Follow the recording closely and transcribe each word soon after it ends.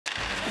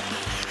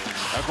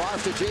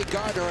Across to Jake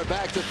Gardner and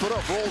back to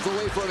Put-Up. Rolls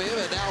away from him,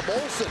 and now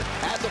Molson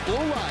at the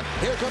blue line.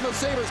 Here come the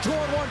Sabres.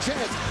 2-on-1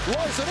 chance.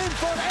 Larson in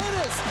front.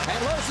 Ennis. And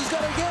Larson's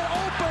going to get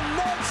open.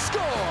 Net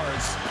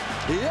scores.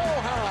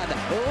 Johan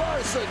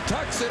Larson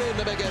tucks it in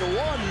to make it 1-0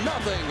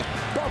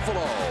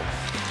 Buffalo.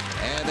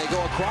 And they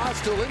go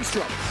across to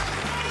Lindstrom.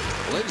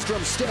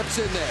 Lindstrom steps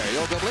in there.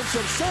 Johan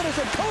Lindstrom centers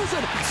and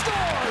Kozin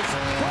scores.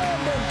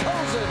 Brandon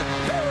Kozin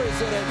buries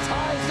it and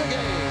ties the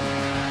game.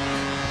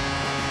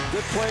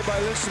 Good play by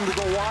Lindstrom to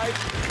go wide.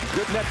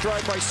 Good net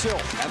drive by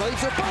Sill. And the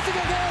Leafs are buzzing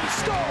again.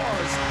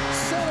 Scores.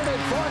 Centered in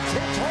front.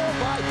 Tipped home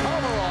by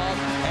Komarov.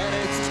 And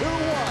it's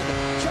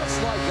 2-1. Just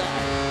like that.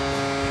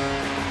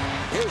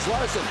 Here's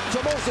Larson to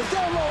Molson.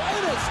 Down low.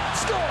 Ennis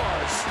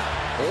scores.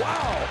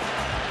 Wow.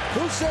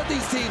 Who said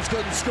these teams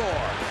couldn't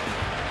score?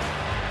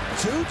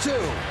 2-2.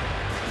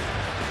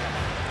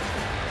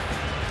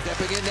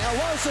 Stepping in now,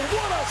 Larson.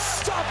 What a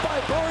stop by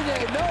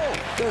Bernier. No,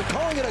 they're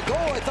calling it a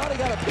goal. I thought he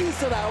got a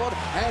piece of that one.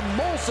 And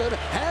Molson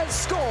has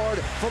scored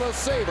for the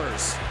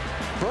Sabres.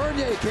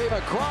 Bernier came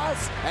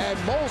across, and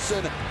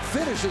Molson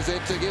finishes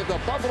it to give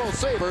the Buffalo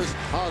Sabres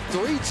a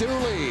 3-2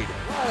 lead.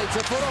 Riley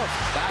to put up.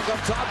 Back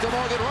up top to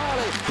Morgan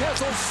Riley.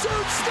 Kessel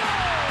shoots,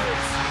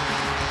 scores!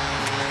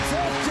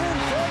 Tipped in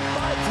front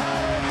by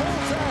Tyler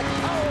Bozak.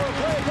 Power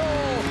play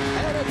goal,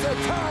 and it's a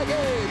tie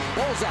game.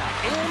 Bozak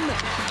in,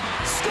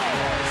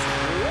 scores.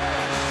 What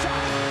a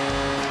shot!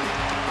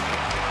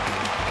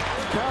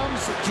 Here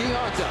comes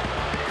Gianta.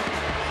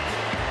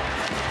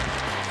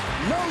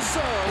 No,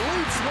 sir.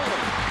 Leafs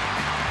winner.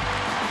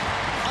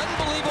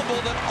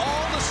 Unbelievable that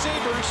all the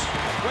Sabres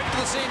went to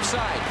the same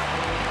side.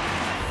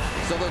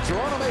 So the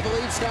Toronto Maple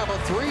Leafs have a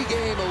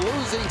 3-game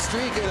losing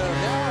streak and are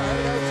now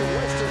headed out to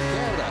Western